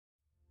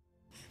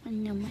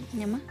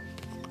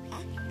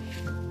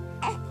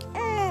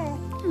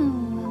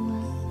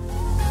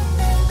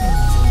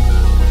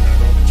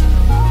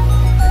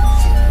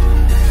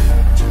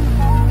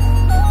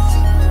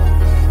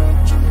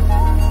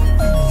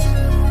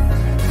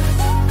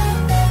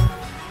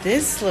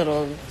This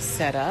little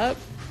setup,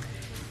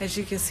 as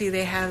you can see,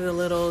 they have the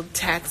little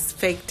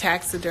fake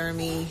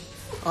taxidermy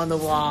on the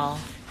wall.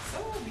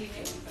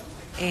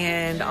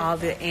 And all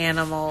the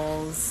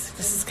animals.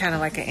 This is kind of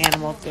like an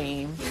animal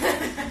theme.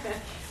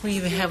 We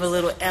even have a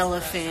little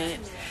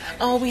elephant.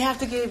 Oh, we have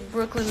to get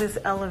Brooklyn this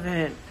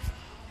elephant.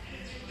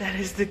 That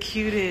is the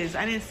cutest.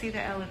 I didn't see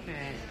the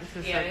elephant. This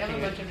is yeah, so they have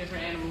cute. a bunch of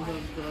different animals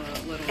of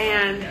the little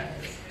And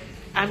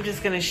I'm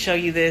just going to show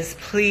you this.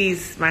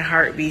 Please, my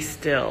heart be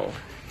still.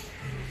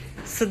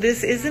 So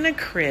this isn't a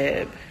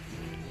crib.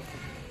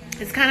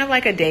 It's kind of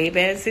like a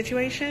daybed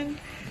situation,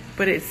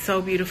 but it's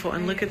so beautiful.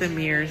 And look at the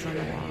mirrors on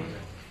the wall.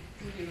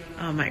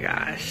 Oh my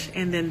gosh.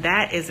 And then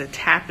that is a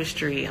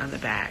tapestry on the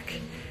back.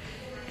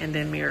 And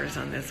then mirrors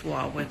on this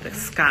wall with the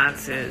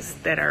sconces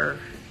that are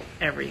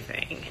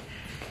everything.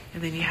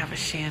 And then you have a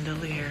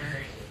chandelier.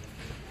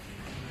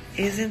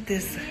 Isn't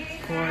this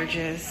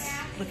gorgeous?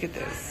 Look at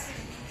this.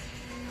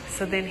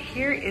 So then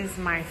here is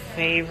my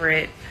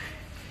favorite,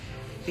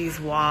 these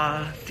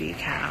wall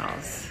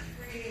decals.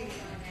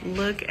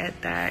 Look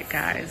at that,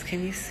 guys.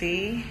 Can you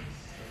see?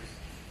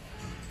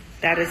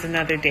 That is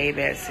another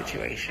daybed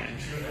situation.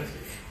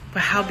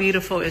 But how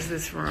beautiful is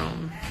this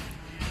room?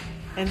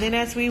 And then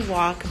as we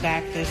walk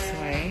back this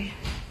way,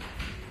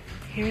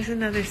 here's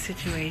another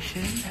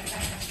situation.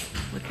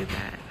 Look at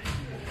that.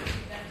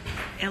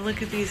 And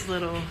look at these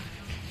little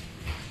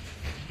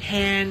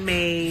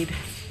handmade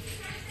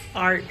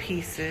art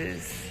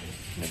pieces.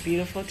 And a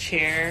beautiful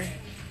chair.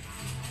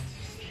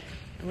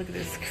 And look at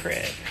this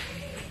crib.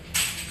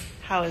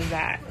 How is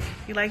that?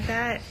 You like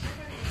that?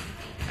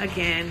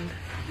 Again,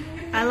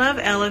 I love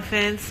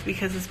elephants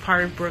because it's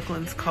part of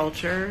Brooklyn's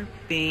culture,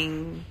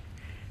 being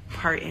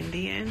part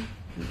Indian.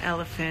 And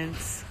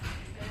elephants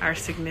are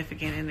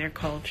significant in their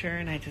culture,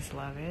 and I just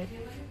love it.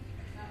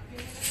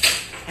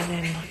 And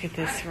then look at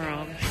this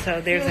room.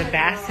 So there's a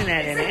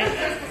bassinet in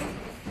it.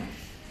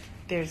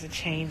 There's a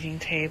changing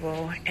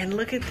table. And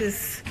look at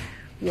this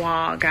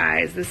wall,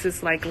 guys. This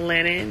is like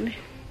linen.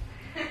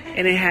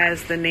 And it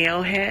has the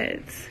nail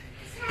heads.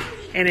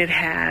 And it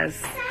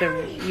has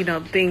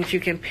the, things you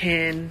can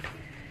pin.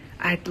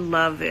 I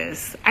love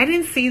this. I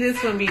didn't see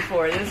this one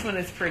before. This one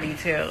is pretty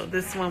too.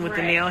 This one with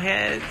the nail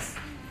heads.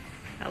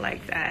 I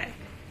like that.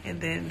 And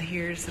then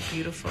here's a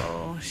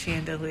beautiful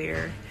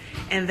chandelier.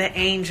 And the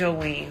angel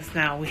wings.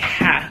 Now we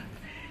have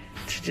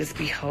to just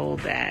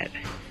behold that.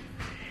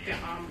 The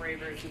ombre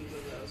versions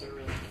of those are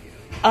really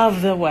cute.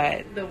 Of the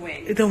what? The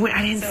wings. The wing.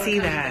 I didn't see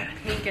that.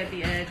 Pink at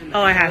the edge. And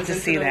I have to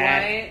see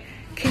that. White.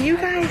 Can you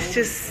guys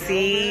just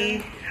see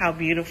how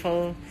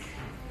beautiful?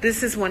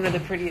 This is one of the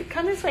prettiest.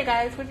 Come this way,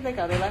 guys. Where did they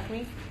go? They left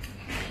me.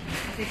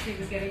 I think she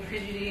was getting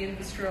fidgety in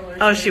the stroller.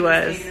 Oh, she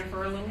was. Taking her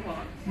for a little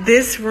walk.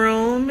 This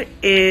room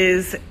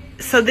is,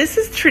 so this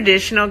is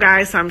traditional,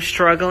 guys, so I'm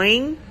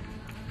struggling.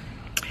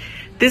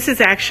 This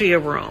is actually a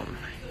room.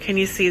 Can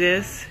you see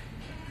this?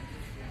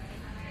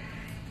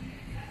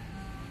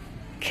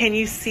 Can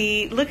you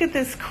see? Look at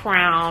this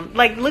crown.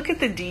 Like, look at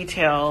the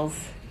details.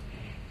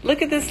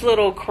 Look at this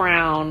little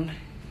crown.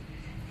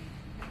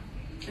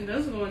 And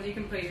those are the ones you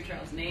can put your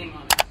child's name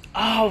on it.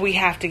 Oh, we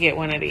have to get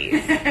one of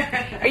these.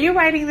 Are you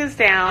writing this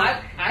down?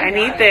 I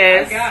need it.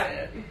 this. I got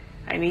it.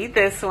 I need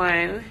this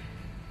one.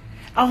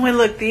 Oh, and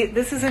look,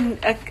 this is an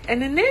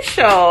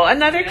initial,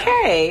 another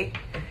K.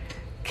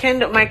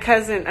 Kendall, my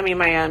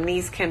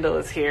niece Kendall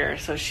is here,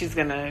 so she's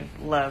gonna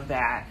love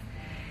that.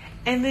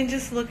 And then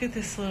just look at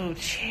this little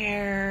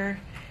chair.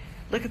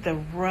 Look at the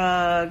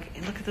rug,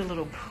 and look at the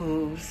little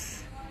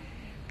poofs.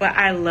 But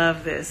I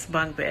love this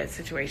bunk bed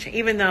situation,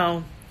 even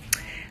though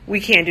we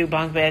can't do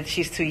bunk beds.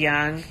 She's too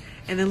young.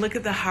 And then look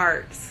at the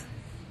hearts.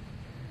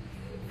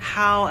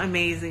 How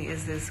amazing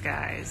is this,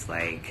 guys?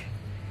 Like,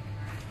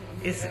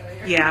 I'm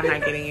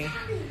not getting you.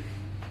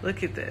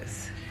 Look at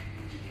this.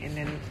 And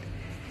then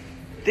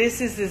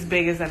this is as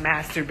big as a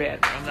master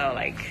bedroom, though.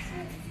 Like,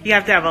 you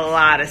have to have a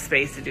lot of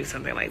space to do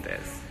something like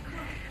this.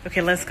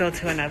 Okay, let's go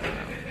to another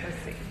room.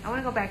 Let's see. I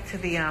want to go back to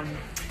the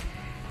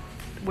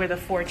where the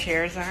 4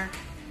 chairs are.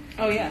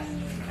 Oh, yes.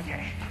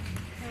 Okay.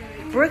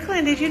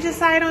 Brooklyn, did you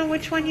decide on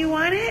which one you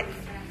wanted?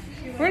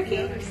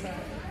 Brookie?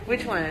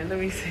 Which one? Let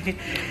me see.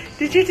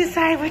 Did you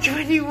decide which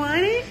one you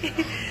wanted?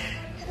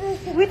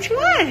 Which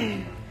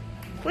one?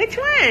 Which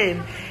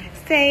one?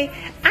 Say,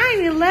 I'm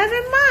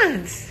 11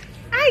 months.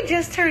 I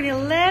just turned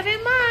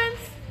 11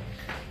 months.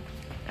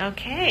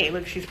 Okay.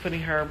 Look, she's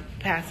putting her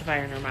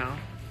pacifier in her mouth.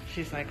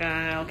 She's like,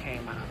 okay,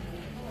 Mom.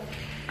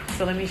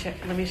 So let me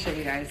show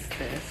you guys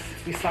this.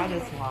 We saw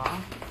this wall.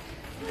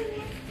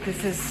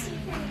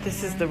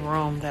 This is the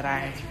room that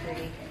I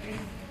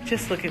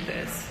just look at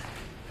this.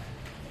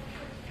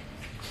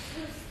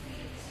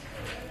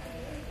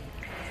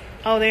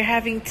 Oh, they're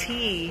having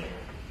tea.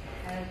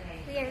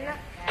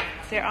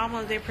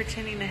 They're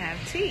pretending to have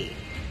tea.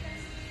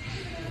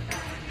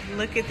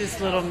 Look at this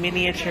little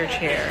miniature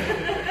chair.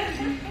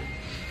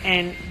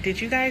 And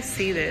did you guys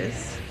see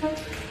this?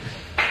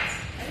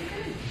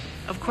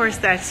 Of course,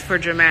 that's for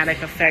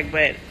dramatic effect,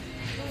 but...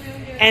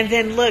 And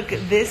then look,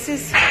 this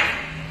is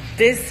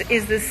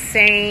the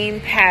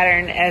same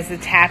pattern as the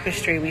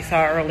tapestry we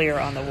saw earlier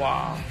on the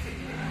wall.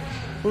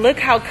 Look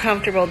how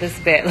comfortable this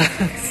bed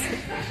looks.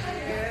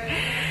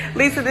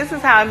 Lisa, this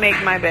is how I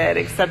make my bed,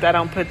 except I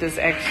don't put this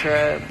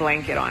extra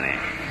blanket on it.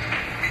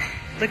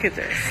 Look at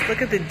this.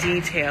 Look at the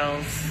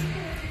details.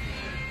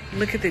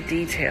 Look at the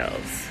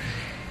details.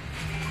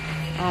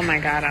 Oh my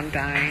God, I'm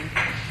dying.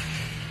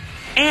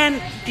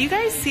 And do you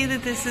guys see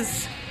that this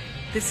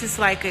is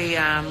like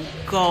a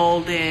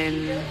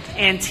golden,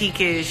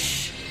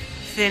 antique-ish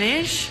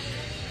finish?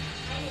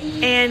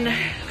 And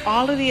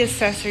all of the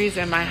accessories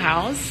in my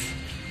house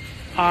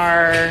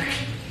are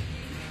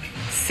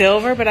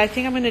silver, but I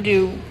think I'm going to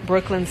do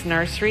Brooklyn's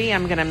Nursery.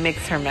 I'm going to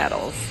mix her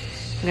metals.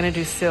 I'm going to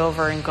do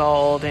silver and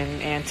gold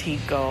and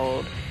antique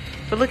gold.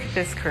 But look at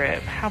this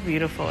crib. How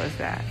beautiful is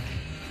that?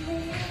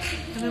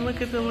 And then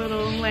look at the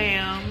little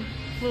lamb,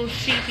 little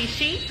sheepy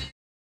sheep.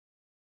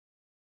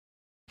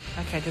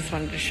 Okay, I just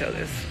wanted to show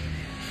this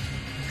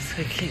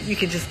so you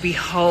can just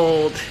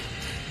behold.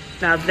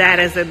 Now that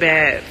is a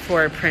bed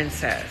for a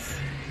princess.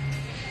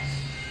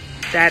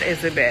 That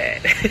is a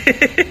bed.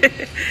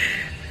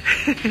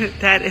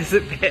 That is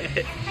a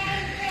bed.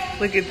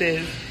 Look at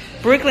this.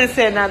 Brooklyn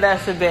said, "Now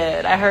that's a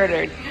bed." I heard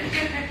her.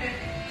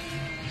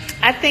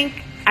 I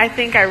think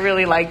I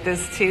really like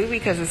this too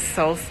because it's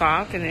so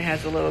soft and it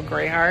has a little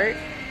gray heart.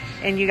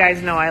 And you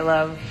guys know I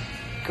love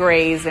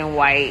grays and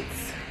whites.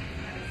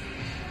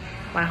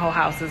 My whole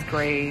house is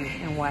gray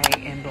and white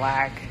and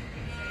black.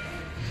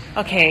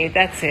 Okay,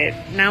 that's it.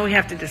 Now we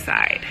have to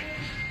decide.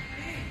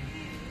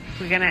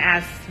 We're gonna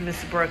ask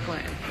Miss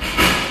Brooklyn.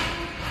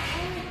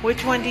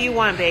 Which one do you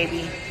want,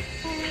 baby?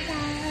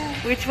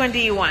 Which one do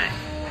you want?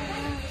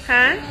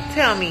 Huh?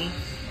 Tell me.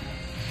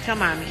 Tell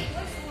mommy.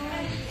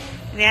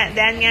 Yeah,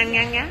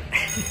 yeah.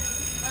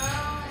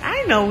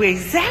 I know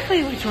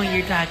exactly which one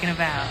you're talking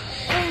about.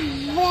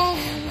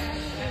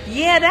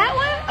 Yeah, that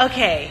one?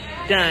 Okay,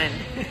 done.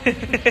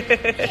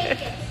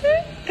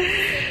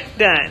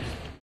 Done.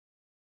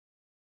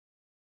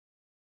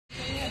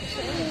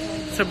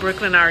 So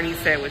Brooklyn already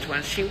said which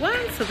one she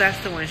wants, so that's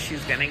the one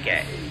she's gonna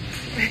get.